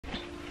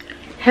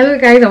Hello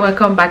guys, and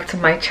welcome back to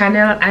my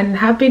channel, and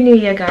happy new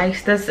year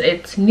guys.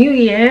 It's new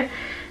year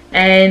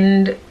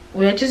and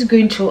we're just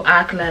going to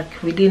act like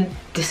we didn't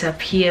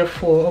disappear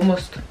for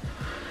almost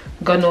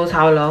god knows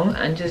how long,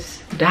 and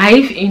just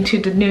dive into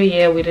the new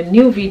year with a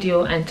new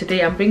video. And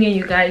today I'm bringing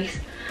you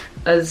guys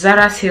a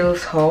Zara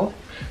sales haul.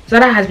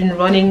 Zara has been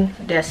running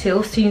their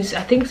sales since the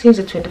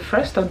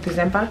 21st of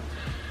December,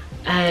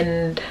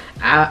 and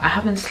I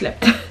haven't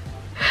slept.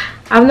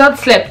 I've not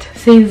slept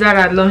since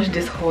Zara launched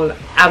this haul.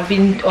 I've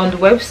been on the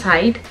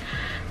website,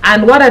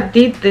 and what I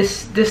did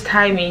this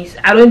time is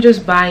I don't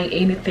just buy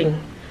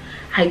anything.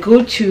 I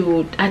try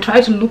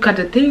to look at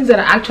the things that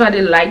I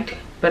actually liked,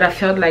 but I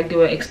felt like they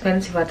were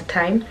expensive at the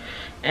time,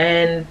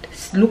 and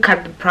look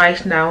at the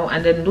price now,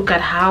 and then look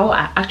at how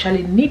I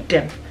actually need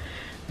them.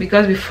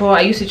 Because before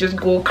I used to just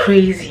go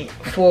crazy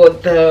for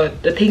the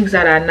things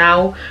that are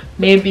now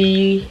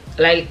maybe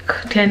like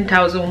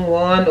 10,000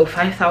 won or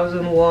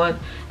 5,000 won,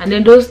 and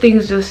then those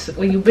things, just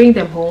when you bring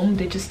them home,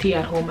 they just stay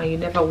at home and you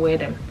never wear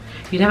them.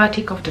 You never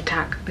take off the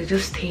tag, they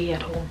just stay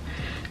at home.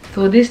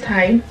 So this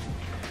time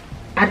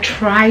I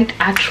tried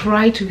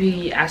to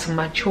be as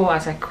mature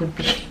as I could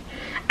be.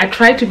 I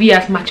tried to be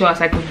as mature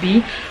as I could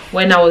be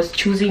when I was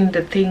choosing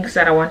the things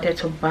that I wanted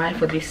to buy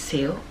for this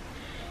sale,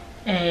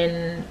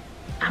 and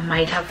I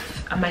might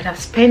have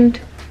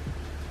spent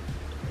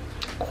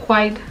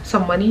quite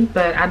some money,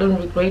 but I don't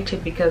regret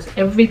it, because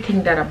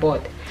everything that I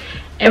bought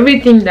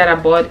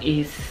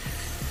is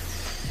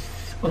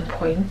on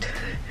point.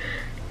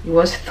 It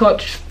was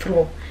thought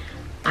through.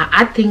 I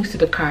add things to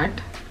the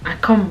cart, I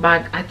come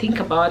back, I think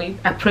about it,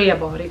 I pray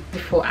about it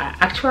before I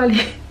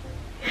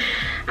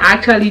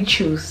actually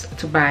choose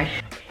to buy.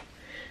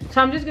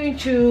 So I'm just going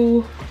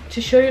to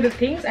show you the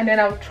things, and then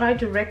I'll try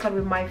to record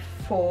with my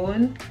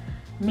phone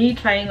me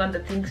trying on the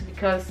things,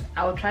 because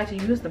I'll try to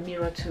use the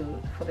mirror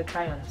for the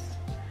try-ons.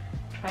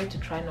 Try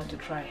not to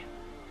try.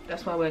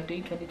 That's why we're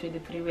doing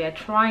 2023. We are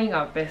trying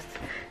our best,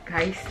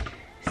 guys.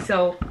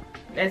 So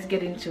let's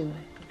get into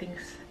the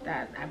things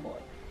that I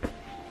bought.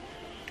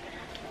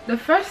 The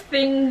first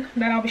thing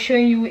that I'll be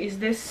showing you is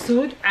this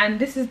suit, and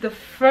this is the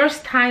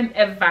first time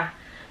ever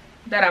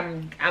that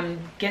I'm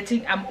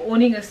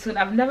owning a suit.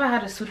 I've never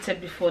had a suit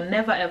set before.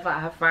 Never ever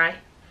have I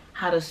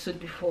had a suit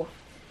before.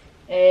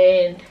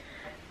 And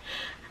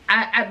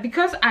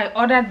because I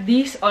ordered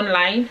these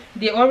online,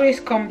 they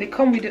come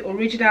with the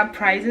original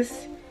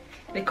prices.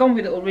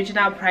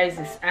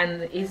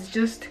 And it's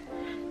just,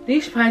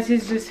 these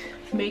prices just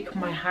make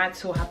my heart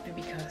so happy,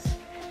 because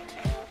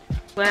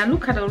when I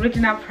look at the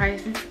original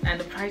prices and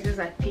the prices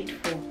I paid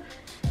for,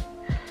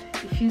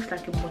 it feels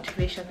like a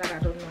motivation that I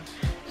don't know.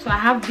 So I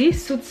have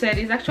this suit set.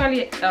 It's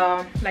actually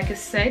like a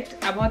set.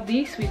 I bought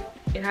this with,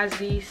 it has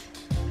these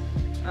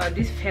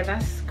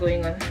feathers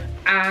going on,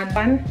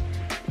 and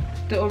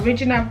the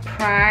original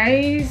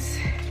price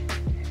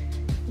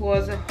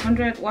was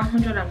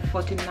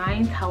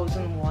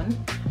 149,000 won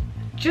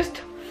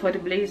just for the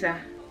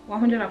blazer.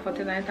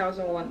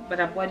 149,000 won, but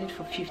I bought it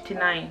for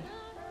 59.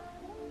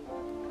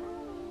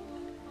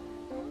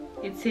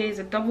 It says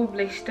a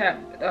double-breasted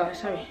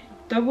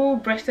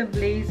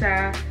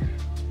blazer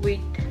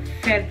with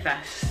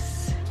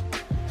feathers,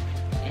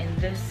 and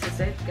this is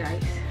it,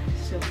 guys.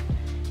 So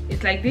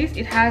it's like this.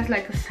 It has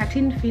like a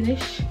satin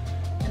finish,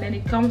 and then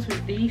it comes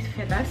with these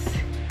feathers,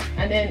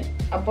 and then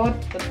I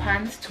bought the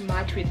pants to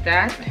match with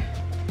that,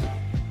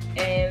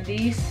 and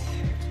these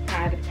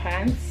are the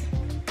pants.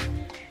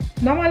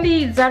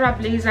 Normally Zara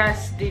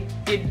blazers, they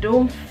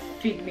don't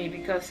fit me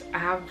because I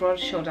have broad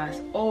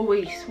shoulders.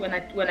 Always when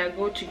I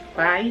go to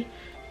buy,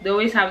 they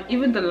always have,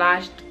 even the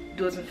large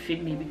doesn't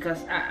fit me,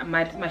 because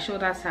my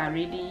shoulders are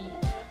really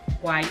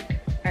wide,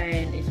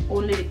 and it's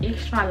only the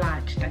extra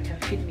large that can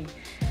fit me.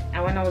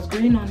 And when I was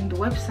going on the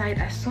website,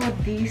 I saw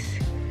this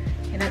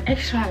in an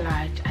extra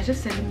large. I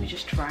just said, let me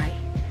just try,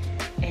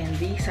 and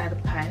these are the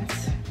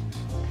pants.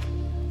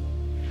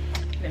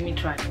 Let me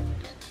try.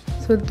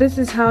 So this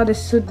is how the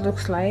suit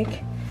looks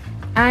like.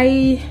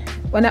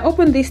 When I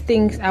opened these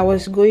things, I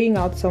was going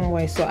out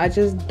somewhere, so I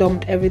just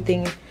dumped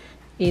everything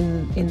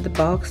in the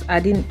box. I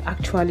didn't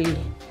actually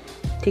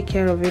take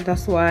care of it,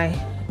 that's why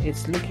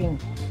it's looking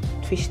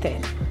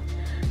twisted.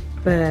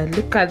 But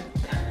look at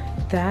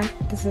that.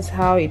 This is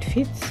how it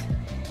fits,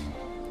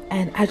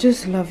 and I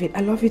just love it.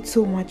 I love it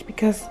so much,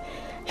 because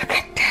look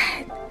at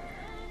that,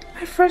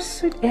 my first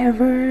suit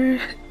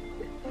ever.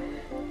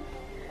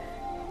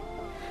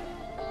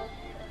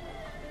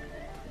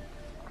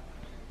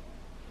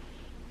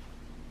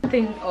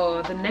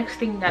 The next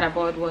thing that I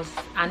bought was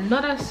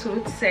another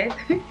suit set.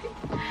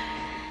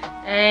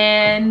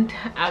 And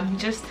I'm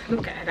just,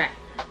 look at that,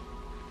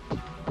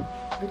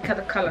 look at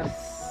the colors.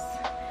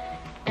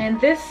 And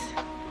this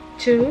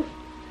too.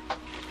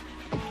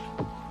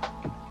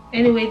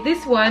 Anyway,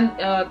 this one,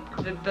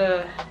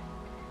 the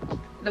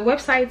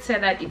website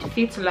said that it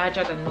fits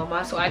larger than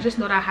normal, so I just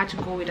know that I had to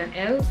go with an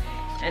L,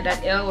 and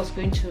that L was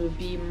going to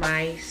be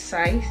my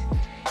size.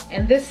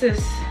 And this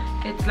is,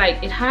 it's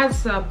like, it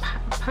has a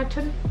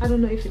pattern. I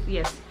don't know if it,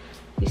 yes,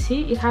 you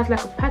see it has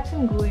like a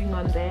pattern going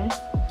on there,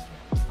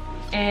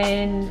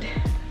 and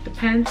the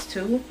pants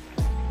too.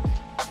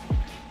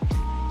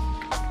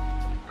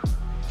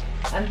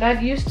 And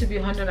that used to be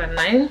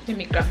 109. Let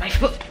me grab my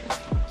phone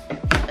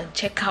and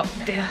check out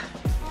the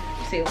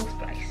sales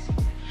price.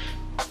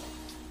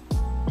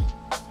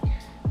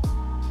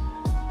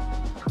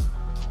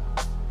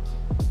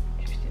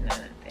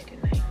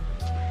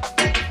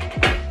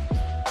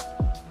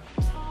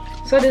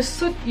 So the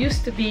suit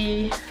used to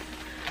be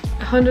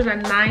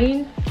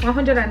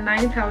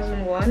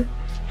 109,001,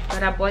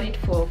 but I bought it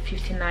for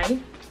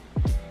 59.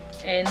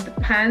 And the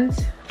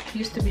pants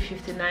used to be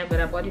 59, but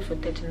I bought it for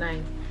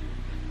 39.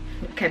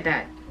 Look at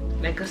that,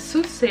 like a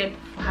suit set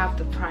for half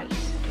the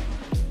price.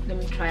 Let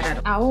me try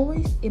that. I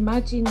always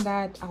imagine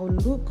that I will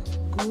look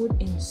good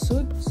in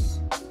suits,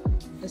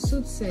 a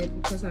suit set,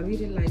 because I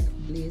really like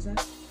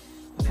blazers.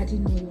 I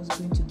didn't know it was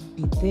going to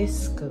be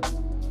this good.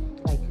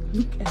 Like,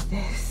 look at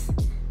this.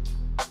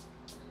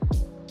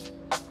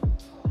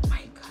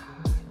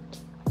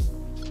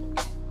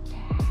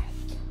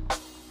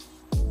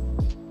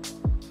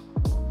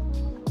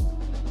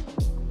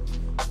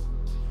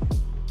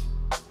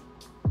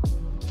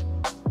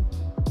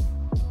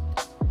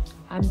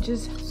 I'm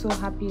just so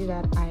happy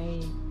that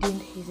I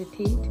didn't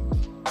hesitate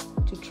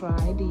to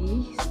try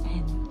these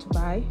and to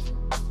buy.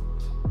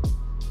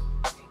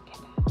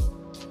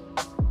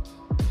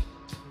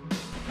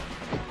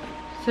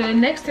 So the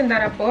next thing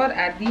that I bought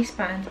are these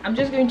pants. I'm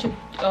just going to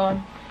I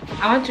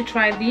want to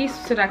try these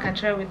so that I can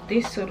try with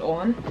this suit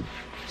on.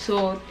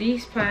 So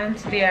these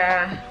pants, they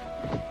are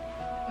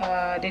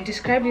they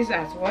describe this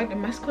as what? The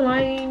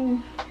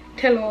masculine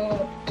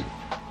tailored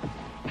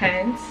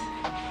pants,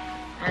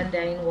 and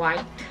they're in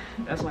white.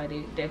 That's why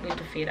they're going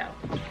to fade out.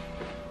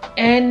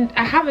 And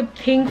I have a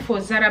thing for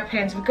Zara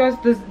pants, because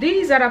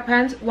these Zara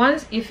pants,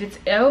 once if it's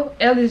L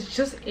is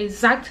just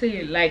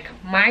exactly like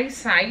my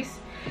size.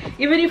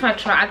 Even if I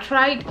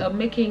tried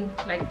making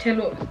like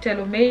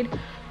tailor-made.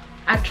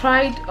 I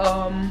tried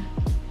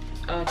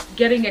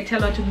getting a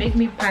tailor to make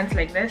me pants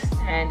like this,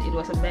 and it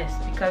was a mess,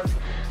 because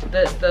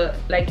the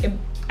like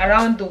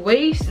around the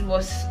waist it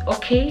was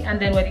okay, and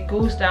then when it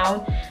goes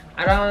down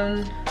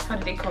around, how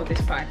do they call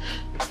this part?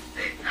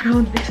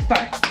 Around this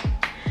part,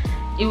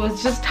 it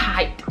was just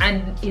tight,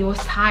 and I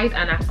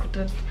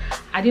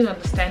didn't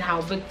understand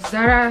how. But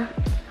Zara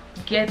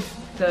gets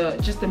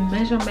just the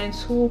measurement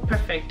so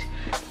perfect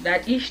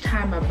that each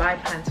time I buy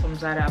pants from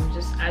Zara,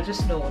 I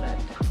just know that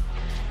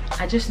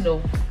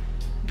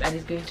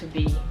it's going to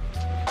be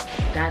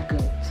that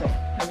good. So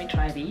let me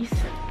try these.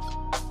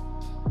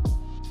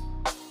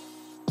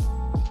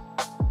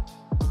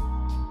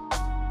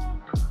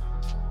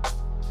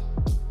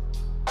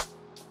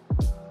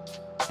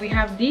 We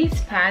have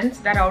these pants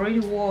that I already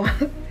wore.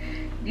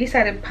 These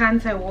are the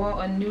pants I wore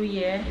on New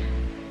Year,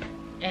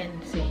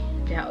 and see,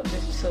 they are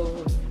just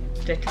so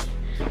dirty,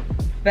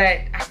 but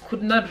I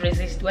could not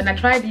resist. When I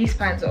tried these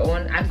pants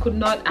on, I could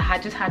not. I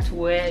just had to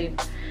wear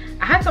it.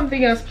 I had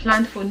something else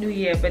planned for New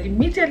Year, but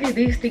immediately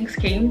these things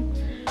came,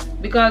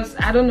 because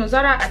I don't know,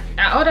 Zara,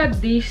 I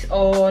ordered these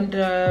on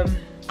I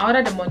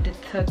ordered them on the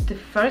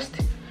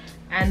 31st,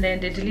 and then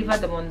they delivered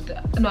them on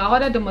I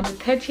ordered them on the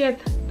 30th.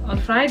 On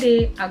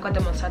Friday, I got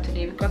them on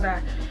Saturday, because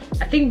I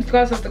think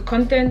because of the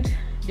content,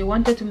 they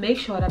wanted to make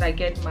sure that I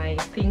get my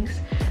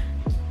things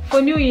for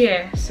New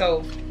Year.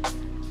 So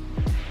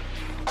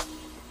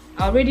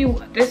I already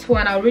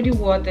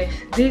wore this.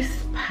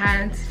 These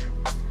pants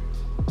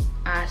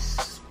are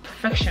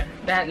perfection.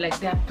 They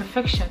are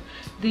perfection.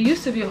 They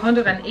used to be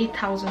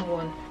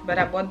 108,001, but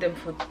I bought them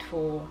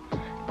for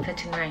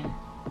 39.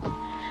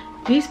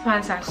 These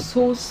pants are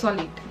so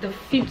solid. They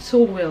fit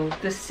so well.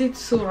 They sit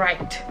so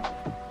right.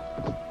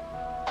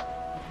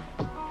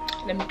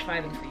 Let me try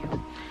them for you.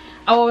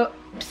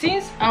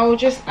 Since I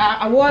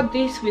wore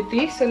this with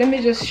this, so let me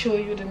just show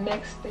you the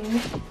next thing.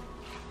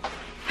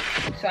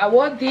 So I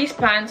wore these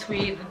pants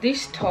with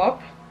this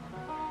top,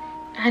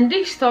 and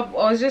this top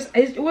was just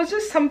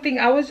something.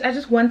 I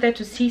just wanted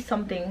to see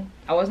something.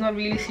 I was not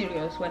really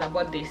serious when I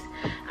bought this.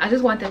 I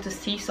just wanted to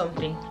see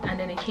something, and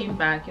then it came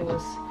back. It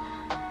was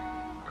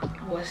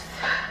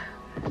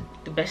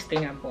the best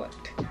thing I bought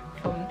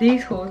from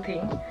this whole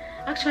thing.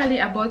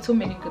 Actually, I bought so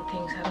many good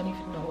things, I don't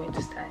even know where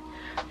to start.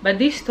 But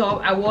this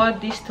top, I wore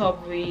this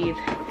top with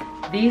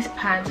these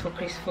pants for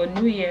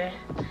New Year,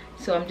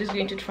 so I'm just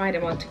going to try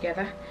them all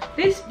together.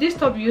 This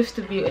top used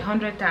to be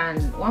 100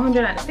 and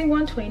I think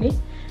 120,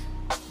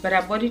 but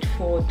I bought it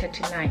for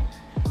 39.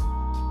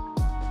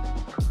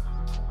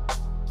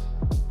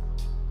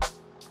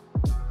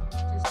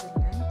 Just the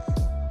length,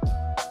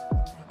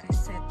 like I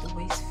said, the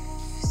waist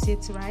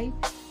sits right.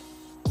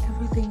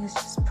 Everything is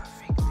just perfect.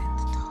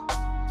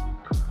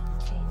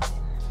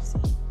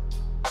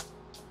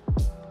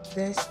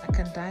 This, I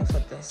can die for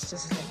this,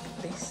 just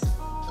like this.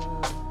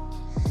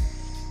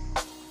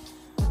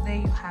 But there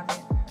you have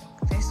it,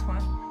 like this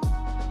one.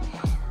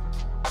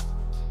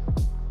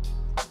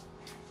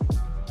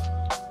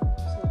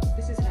 So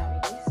this is how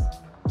it is,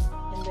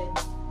 and then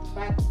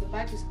the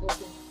back is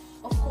open.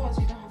 Of course,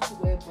 you don't have to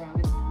wear a bra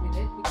with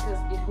it, because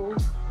it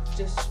holds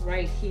just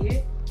right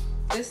here.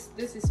 This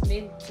is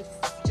made to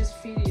just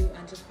fit you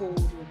and just hold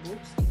your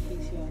books in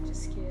case you are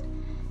just scared.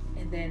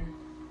 And then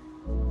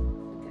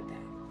look at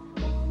that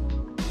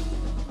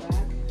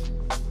back.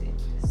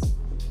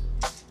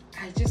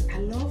 I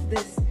love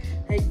this.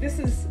 Like, this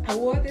is, I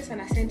wore this and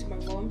I sent to my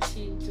mom.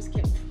 She just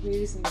kept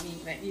praising me.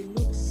 Like, it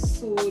looks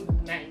so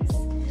nice.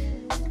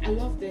 I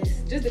love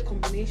this. Just the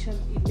combination,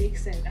 it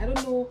makes sense. I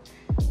don't know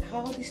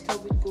how this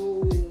top would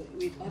go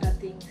with other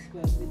things,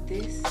 but with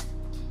this,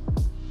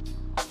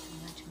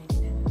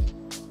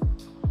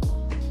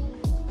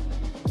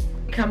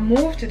 we can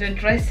move to the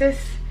dresses.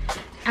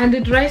 And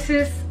the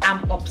dresses,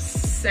 I'm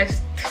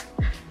obsessed.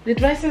 The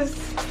dresses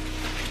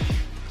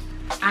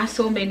are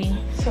so many.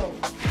 So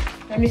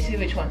let me see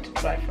which one to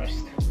try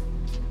first.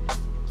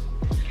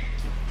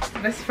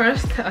 This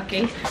first,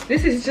 okay,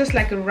 this is just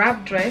like a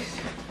wrap dress.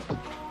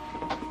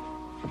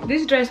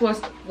 This dress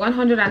was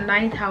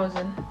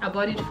 109,000. I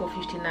bought it for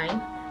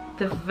 59.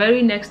 The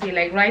very next day,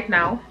 like right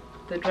now,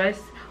 the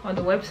dress on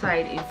the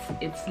website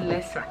it's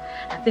lesser.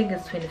 I think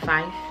it's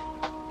 25.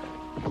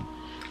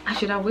 I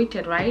should have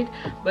waited, right?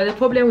 But the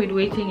problem with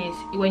waiting is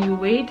when you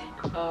wait,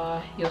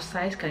 your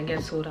size can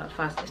get sold out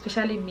fast.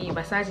 Especially me,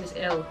 my size is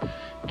L,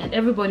 and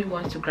everybody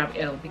wants to grab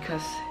L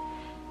because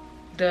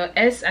the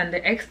S and the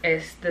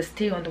XS, they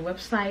stay on the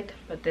website,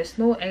 but there's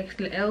no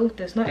XL,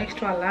 there's no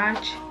extra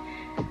large.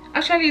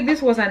 Actually,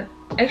 this was an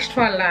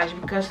extra large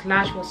because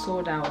large was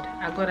sold out.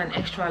 I got an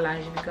extra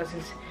large because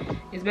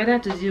it's better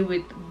to deal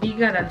with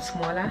bigger than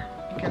smaller.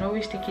 You can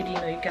always take it in,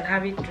 or you can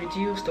have it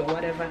reduced or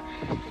whatever.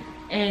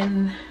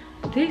 And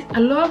this, I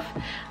love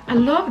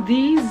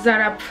these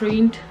Zara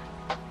print.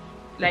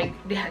 Like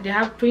they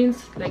have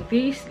prints like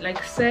this,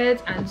 like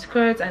sets and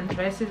skirts and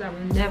dresses. I've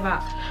never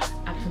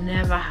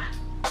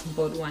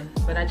bought one,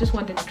 but I just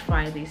wanted to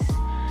try this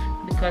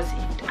because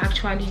it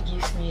actually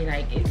gives me,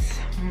 like, it's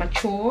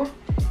mature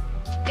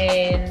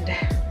and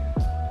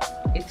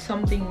it's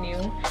something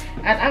new.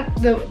 And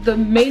the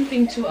main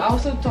thing too, I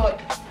also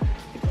thought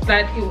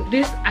that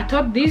I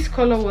thought this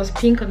color was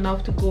pink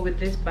enough to go with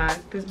this bag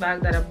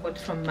that I bought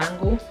from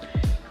Mango,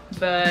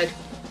 but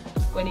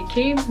when it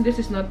came, this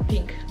is not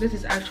pink. This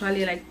is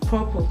actually like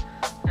purple,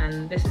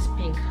 and this is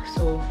pink.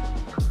 So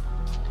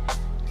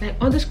like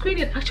on the screen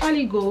it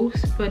actually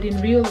goes, but in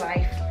real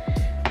life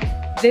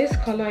this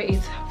color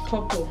is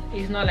purple.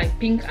 It's not like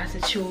pink as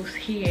it shows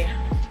here.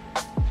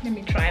 Let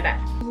me try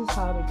that. This is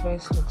how the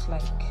dress looks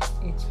like.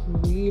 It's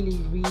really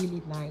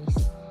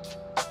nice,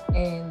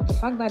 and the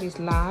fact that it's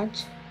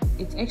large,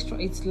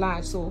 it's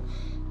large, so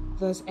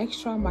there's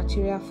extra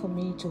material for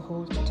me to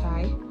hold to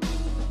tie.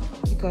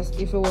 Because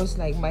if it was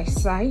like my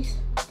size,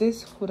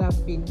 this would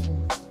have been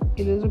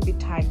a little bit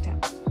tighter.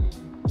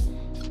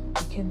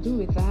 You can do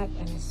with that,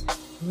 and it's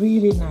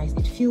really nice.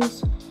 It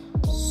feels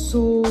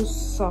so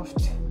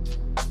soft.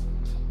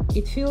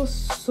 It feels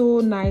so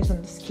nice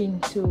on the skin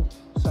too.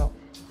 So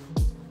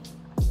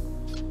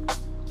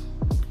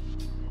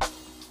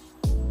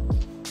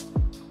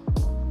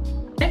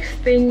next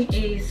thing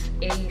is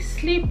a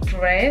slip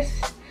dress.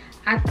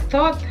 I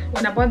thought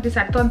when I bought this,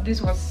 I thought this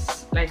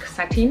was like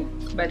satin,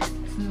 but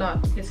it's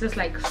not. It's just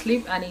like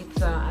slip, and it's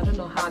I don't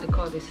know how they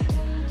call this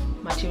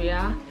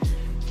material.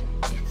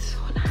 It's so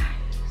nice.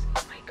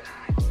 Oh my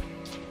god,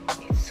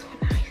 it's so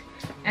nice.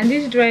 And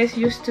this dress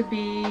used to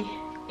be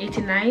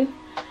 89.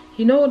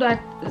 You know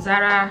that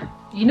Zara,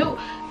 you know,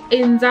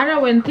 in Zara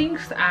when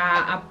things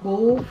are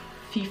above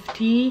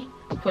 50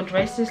 for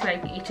dresses,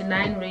 like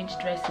 89 range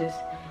dresses,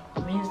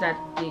 it means that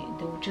they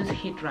will just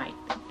hit right,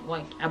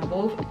 like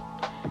above.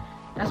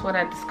 That's what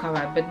I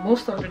discovered. But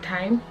most of the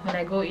time when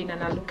I go in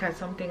and I look at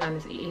something and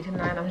it's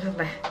 89, I'm just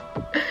like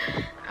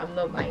I'm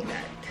not buying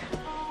that.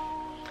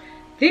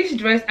 This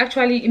dress,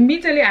 actually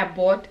immediately I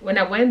bought, when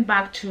I went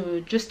back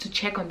to just to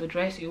check on the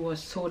dress, it was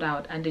sold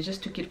out and they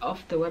just took it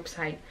off the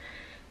website.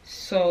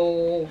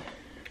 So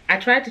I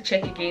tried to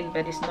check again,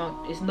 but it's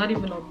not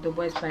even on the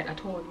website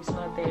at all. It's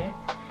not there.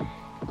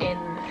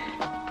 And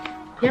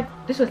yep,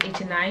 this was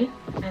 89,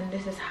 and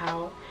this is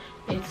how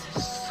it's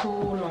so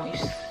long.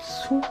 It's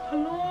super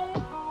long,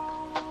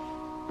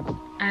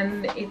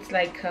 and it's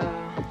like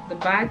the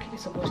bag is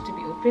supposed to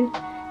be open,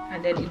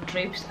 and then it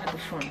drapes at the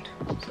front.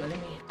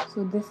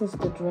 So this is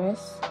the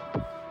dress,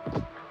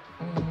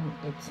 and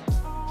it's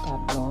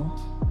that long.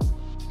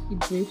 It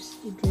drapes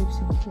in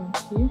front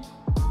here.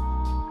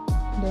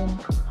 Then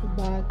the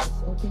bag is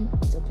open.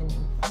 It's open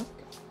in back.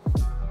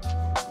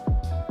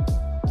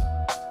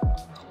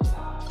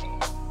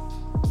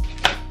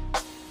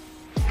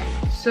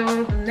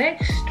 So the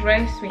next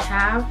dress we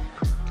have,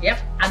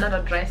 yep,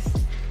 another dress,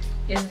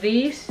 is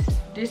this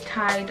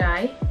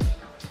tie-dye.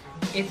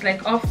 It's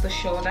like off the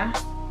shoulder.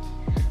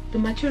 The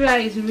material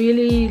is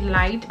really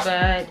light,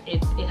 but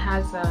it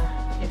has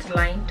it's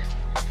lined,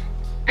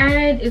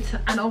 and it's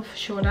an off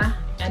shoulder,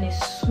 and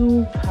it's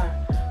super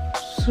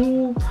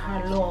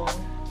long.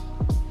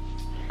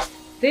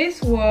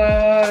 This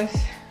was,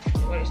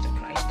 where is the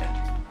price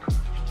tag?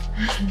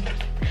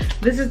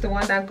 This is the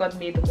one that got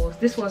me the most.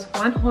 This was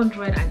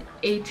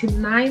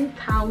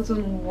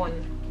 189,000 won.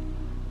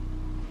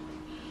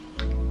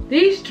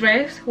 This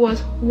dress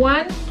was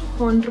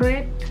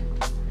 100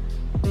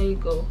 There you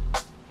go.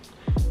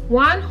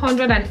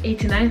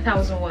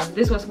 189,001.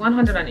 This was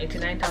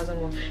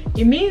 189,001.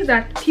 It means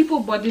that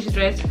people bought this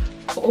dress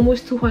for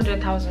almost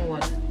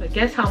 200,001. But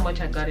guess how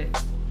much I got it?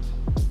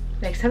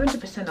 Like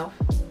 70% off.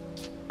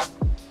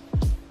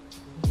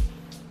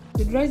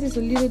 The dress is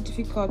a little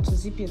difficult to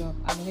zip it up.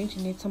 I'm going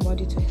to need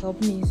somebody to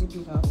help me zip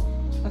it up.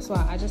 That's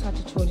why I just had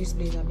to throw this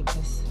blazer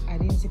because I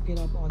didn't zip it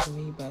up all the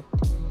way. But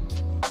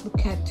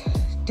look at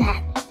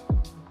that.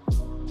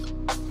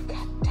 Look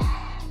at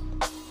that.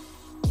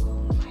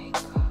 Oh my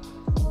god.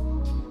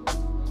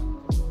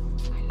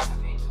 I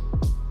love it.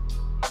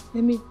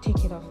 Let me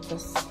take it off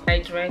this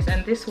dress,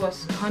 and this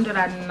was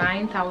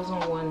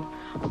 109,001,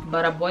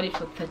 but I bought it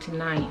for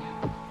 39.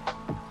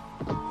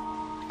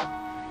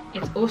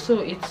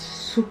 It's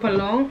super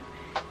long.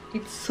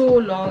 It's so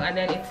long, and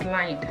then it's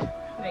lined.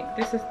 Like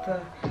this is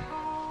the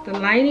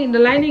lining. The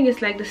lining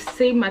is like the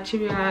same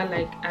material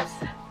like as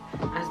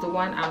the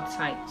one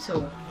outside,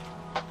 so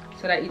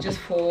that it just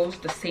falls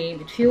the same.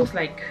 It feels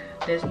like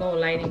there's no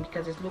lining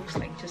because it looks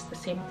like just the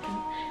same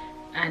thing,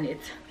 and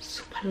it's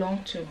super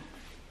long too.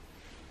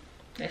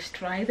 Let's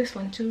try this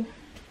one too.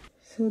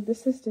 So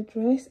this is the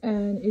dress,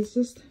 and it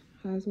just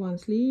has one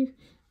sleeve,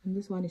 and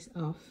this one is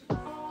off.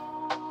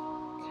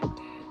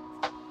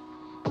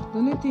 The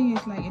only thing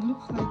is, like, it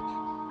looks like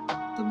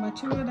the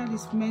material that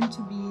is meant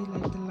to be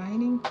like the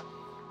lining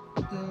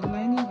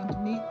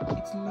underneath,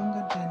 it's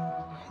longer than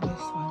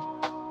this one.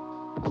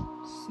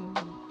 So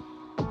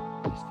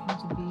it's going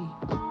to be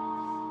the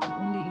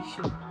only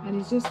issue. And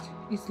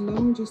it's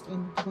long just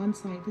on one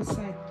side. This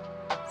side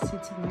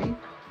sits right,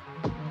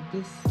 and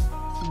this is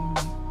long.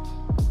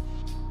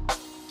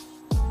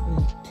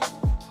 But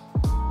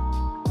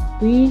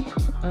we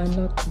are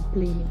not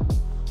complaining.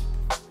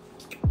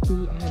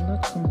 We are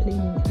not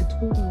complaining at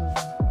all.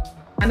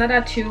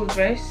 Another tulle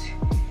dress,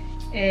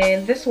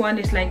 and this one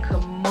is like a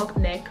mock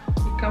neck.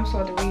 It comes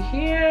all the way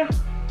here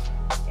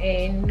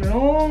and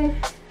long,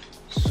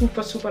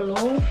 super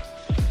long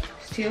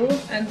still.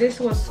 And this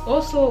was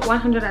also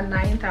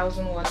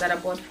 109,001 that I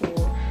bought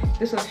for.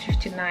 This was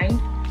 59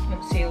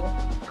 on sale.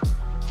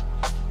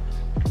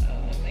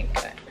 Oh my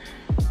god.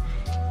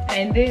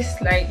 And this,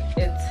 like,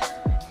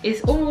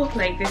 it's almost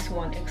like this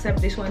one, except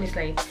this one is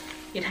like,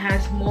 it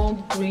has more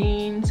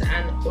greens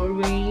and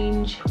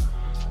orange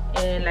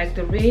and like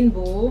the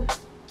rainbow.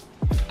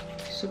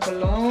 Super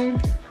long,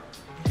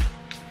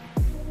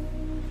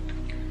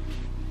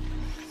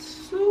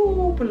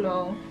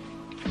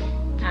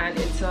 and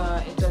it's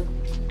a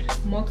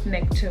mock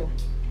neck too.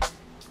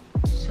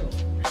 So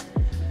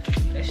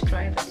let's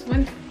try this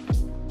one.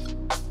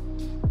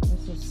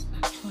 This is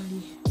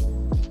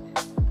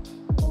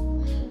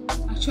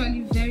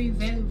actually very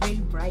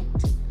bright.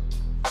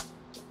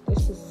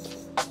 This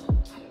is,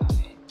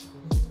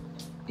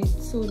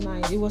 it's so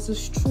nice. It was a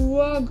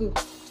struggle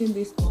putting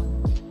this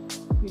on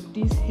with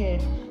this hair.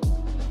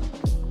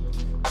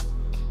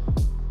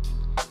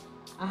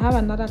 I have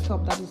another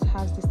top that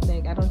has this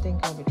leg. I don't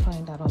think I'll be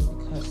trying that on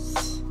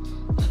because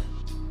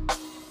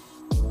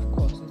of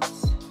course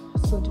it's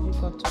so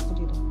difficult to put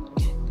it on.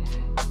 Look at that.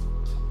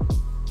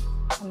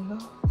 I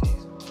love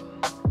this one.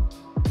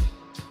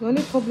 The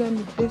only problem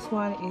with this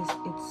one is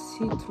it's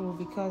see-through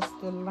because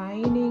the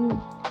lining,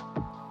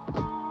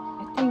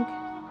 I think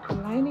the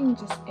lining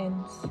just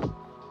ends.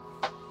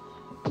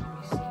 Let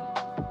me see.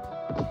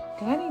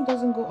 The lining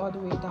doesn't go all the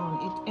way down.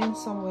 It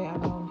ends somewhere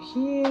around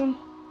here.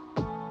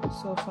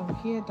 So from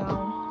here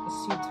down is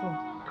see-through,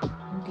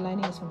 and the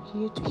lining is from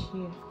here to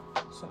here.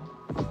 So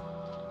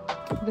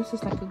this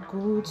is like a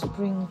good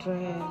spring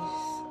dress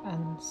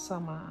and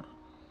summer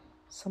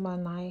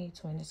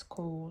night when it's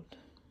cold.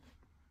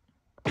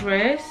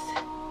 Dress,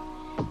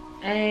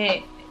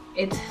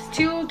 it's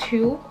still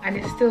tulle and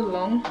it's still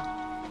long,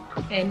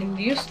 and it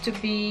used to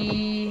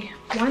be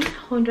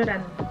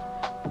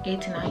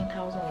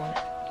 189,001.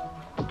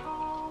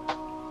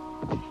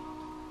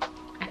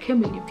 I can't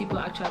believe people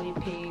actually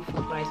pay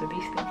full price for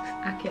these things.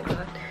 I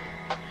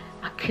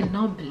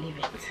cannot believe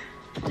it.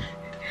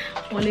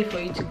 Only for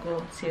you to go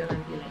on sale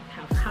and be like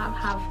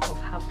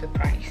half of the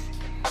price.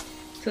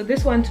 So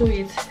this one too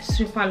is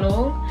super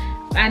long,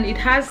 and it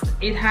has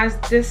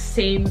the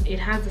same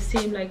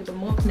like the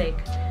mock neck.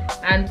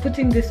 And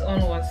putting this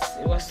on was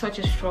such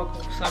a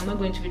struggle. So I'm not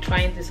going to be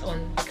trying this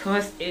on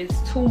because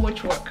it's too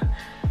much work.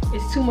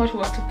 It's too much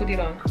work to put it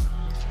on.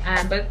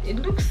 But it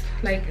looks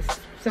like it's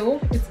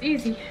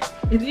easy.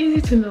 It's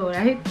easy to know,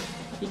 right?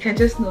 You can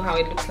just know how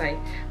it looks like.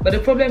 But the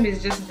problem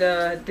is just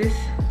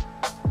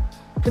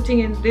putting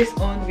in this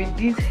on with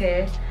this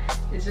hair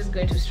is just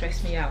going to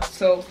stress me out.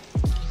 So,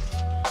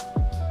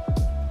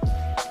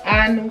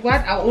 and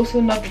what I'll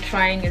also not be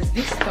trying is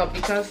this top,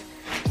 because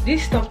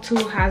this top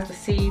too has the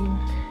same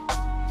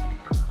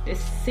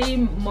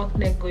mock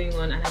neck going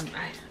on, and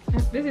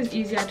this is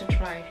easier to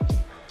try,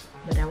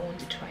 but I won't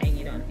be trying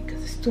it on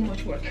because it's too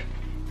much work.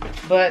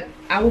 But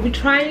I will be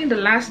trying the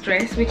last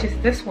dress, which is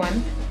this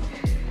one.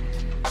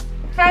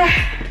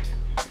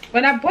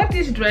 When I bought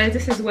this dress,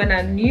 this is when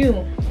I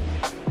knew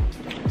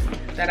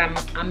that I'm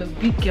a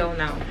big girl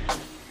now.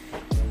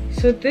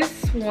 So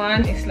this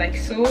one is like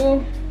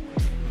so,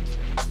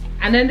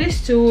 and then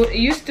this two, it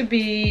used to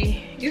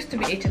be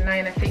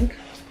 89, I think.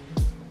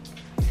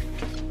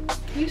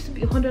 It used to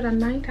be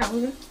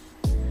 109,000.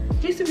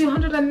 It used to be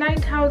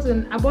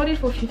 109,000. I bought it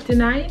for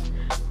 59,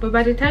 but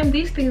by the time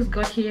these things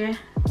got here,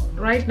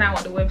 right now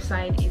on the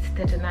website it's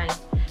 39,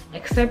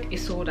 except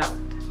it's sold out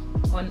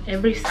on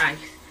every size.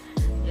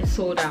 It's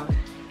sold out.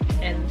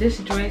 And this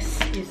dress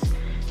is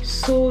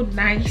so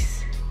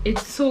nice,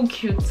 it's so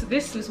cute.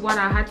 This is what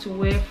I had to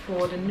wear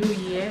for the new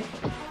year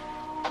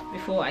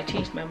before I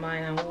changed my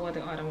mind and wore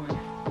the other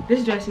one.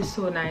 This dress is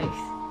so nice.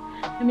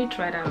 Let me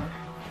try that on.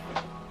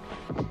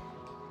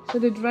 So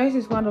the dress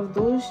is one of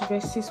those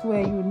dresses where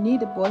you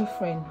need a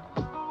boyfriend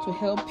to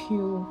help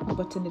you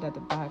button it at the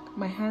back.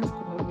 My hands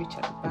could not reach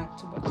at the back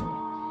to button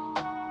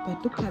it,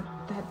 but look at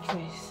that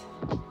dress.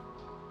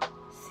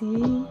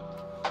 See,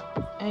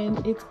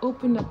 and it's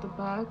open at the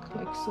back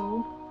like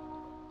so.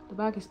 The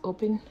back is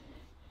open.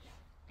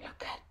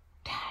 Look at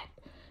that.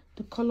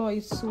 The color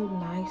is so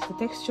nice. The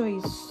texture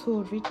is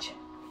so rich.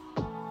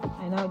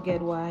 I now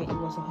get why it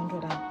was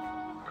 100.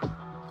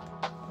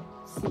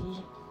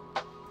 See.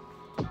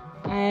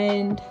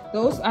 And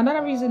those,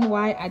 another reason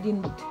why I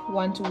didn't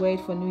want to wear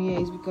it for New Year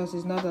is because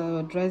it's not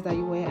a dress that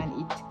you wear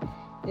and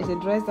eat. It's a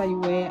dress that you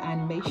wear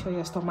and make sure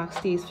your stomach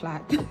stays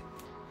flat.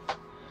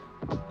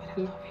 But I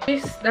love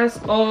it. That's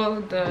all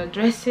the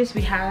dresses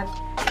we had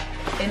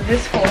in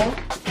this haul.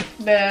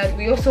 But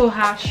we also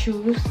have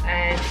shoes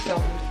and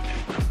some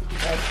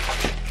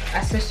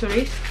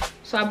accessories.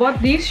 So I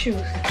bought these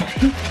shoes.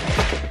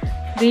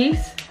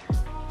 These,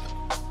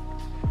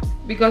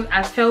 because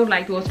I felt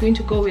like it was going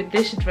to go with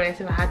this dress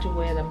if I had to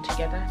wear them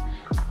together.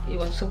 It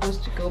was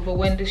supposed to go, but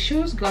when the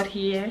shoes got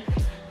here,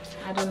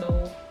 I don't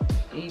know,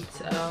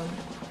 it's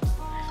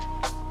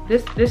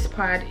this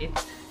part,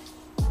 it's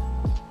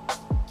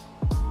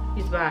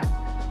bad,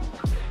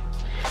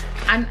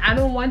 and I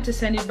don't want to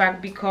send it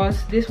back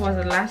because this was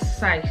the last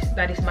size.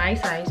 That is my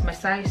size.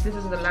 This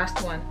is the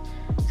last one.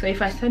 So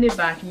if I send it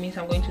back, it means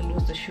I'm going to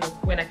lose the shoe,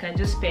 when I can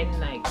just spend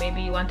like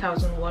maybe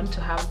 1,001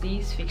 to have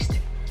these fixed.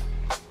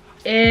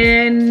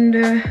 And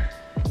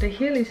the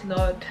heel is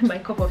not my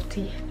cup of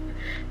tea.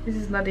 This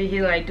is not the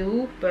heel I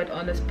do, but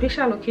on a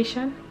special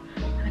occasion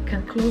I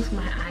can close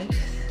my eyes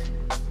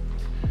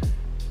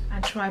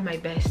and try my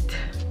best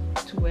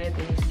to wear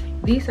these.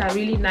 These are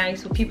really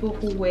nice for people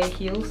who wear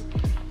heels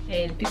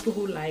and people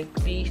who like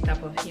these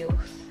type of heels.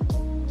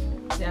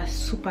 They are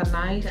super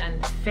nice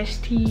and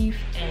festive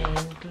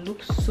and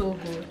look so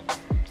good,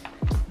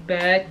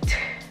 but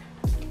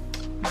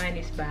mine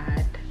is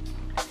bad.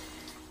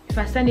 If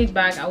I send it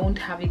back, I won't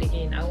have it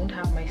again. I won't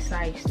have my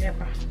size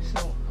ever.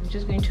 So I'm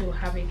just going to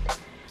have it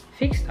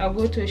fixed. I'll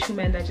go to a shoe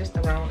mender just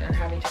around and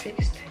have it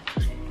fixed.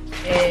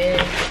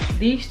 And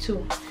these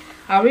two,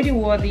 I already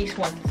wore these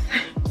ones.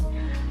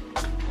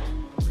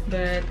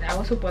 But I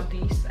also bought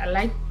these. I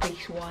like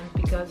this one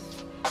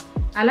because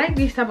I like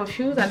these type of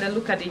shoes. And then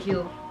look at the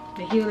heel.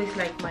 The heel is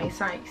like my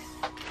size.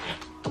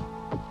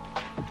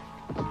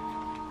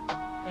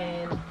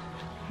 And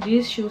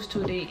these shoes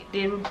too,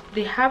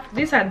 they have,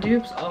 these are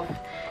dupes of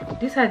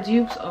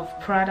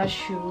Prada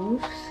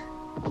shoes.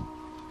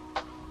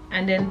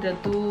 And then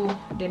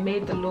they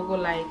made the logo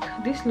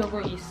like this. Logo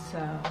is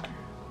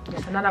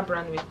there's another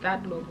brand with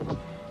that logo,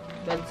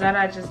 but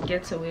Zara just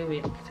gets away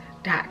with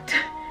that.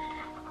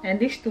 And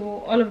these two,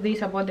 all of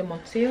these, I bought them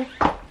on sale.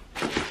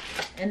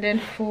 And then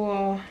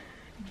for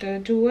the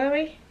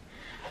jewelry,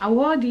 I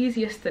wore these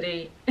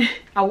yesterday.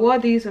 I wore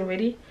these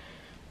already,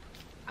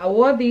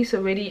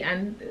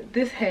 and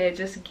this hair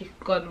just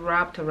got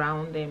wrapped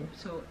around them,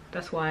 so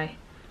that's why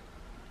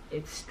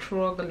it's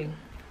struggling.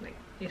 Like,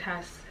 it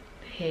has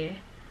hair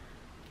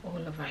all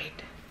over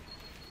it.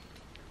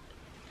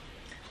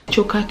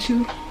 Choker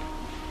too.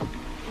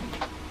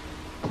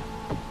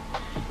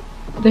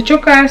 The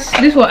chokers,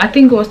 this one I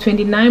think it was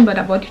 29, but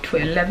I bought it for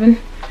 11.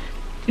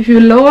 If you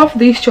love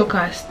these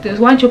chokers, there's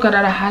one choker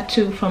that I had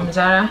to from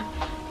Zara.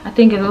 I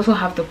think it also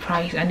have the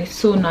price, and it's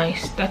so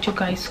nice. That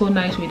choker is so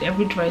nice with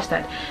every dress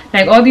that,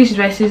 like all these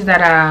dresses that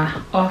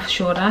are off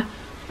shoulder,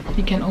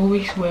 you can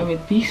always wear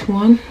with this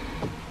one.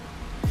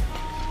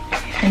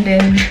 And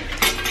then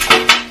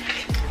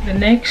the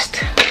next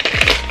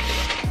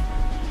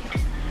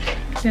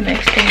thing is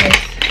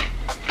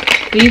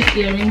these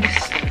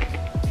earrings.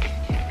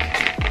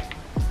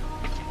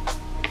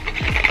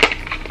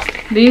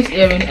 These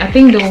earrings, I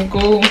think they will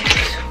go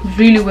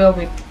really well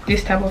with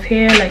this type of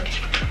hair. Like,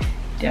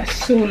 they are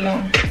so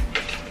long.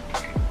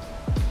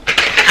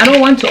 I don't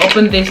want to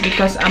open this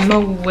because I'm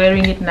not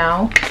wearing it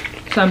now,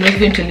 so I'm just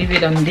going to leave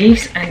it on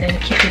this and then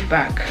keep it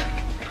back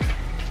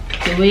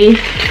the way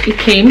it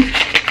came,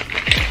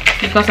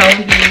 because I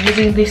won't be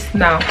using this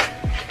now.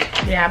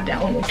 They have their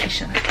own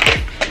occasion.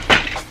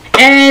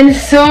 And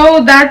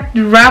so that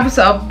wraps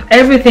up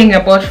everything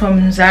I bought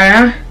from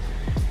Zara,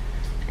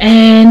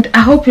 and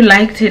I hope you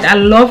liked it. I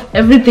love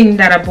everything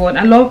that I bought.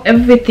 I love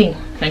everything,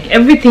 like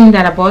everything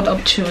that I bought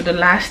up to the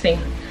last thing.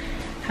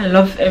 I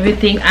love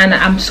everything, and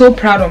I'm so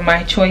proud of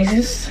my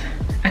choices.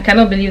 I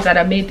cannot believe that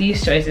I made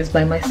these choices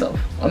by myself,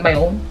 on my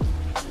own.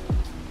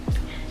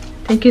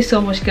 Thank you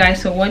so much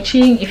guys for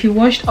watching. If you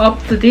watched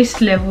up to this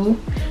level,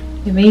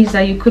 it means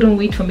that you couldn't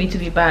wait for me to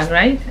be back,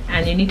 right?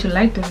 And you need to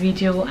like the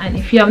video, and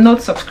if you have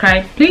not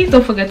subscribed, please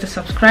don't forget to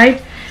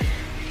subscribe.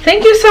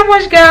 Thank you so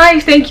much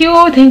guys. Thank you.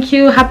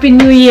 Happy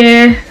New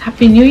Year.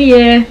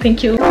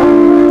 Thank you.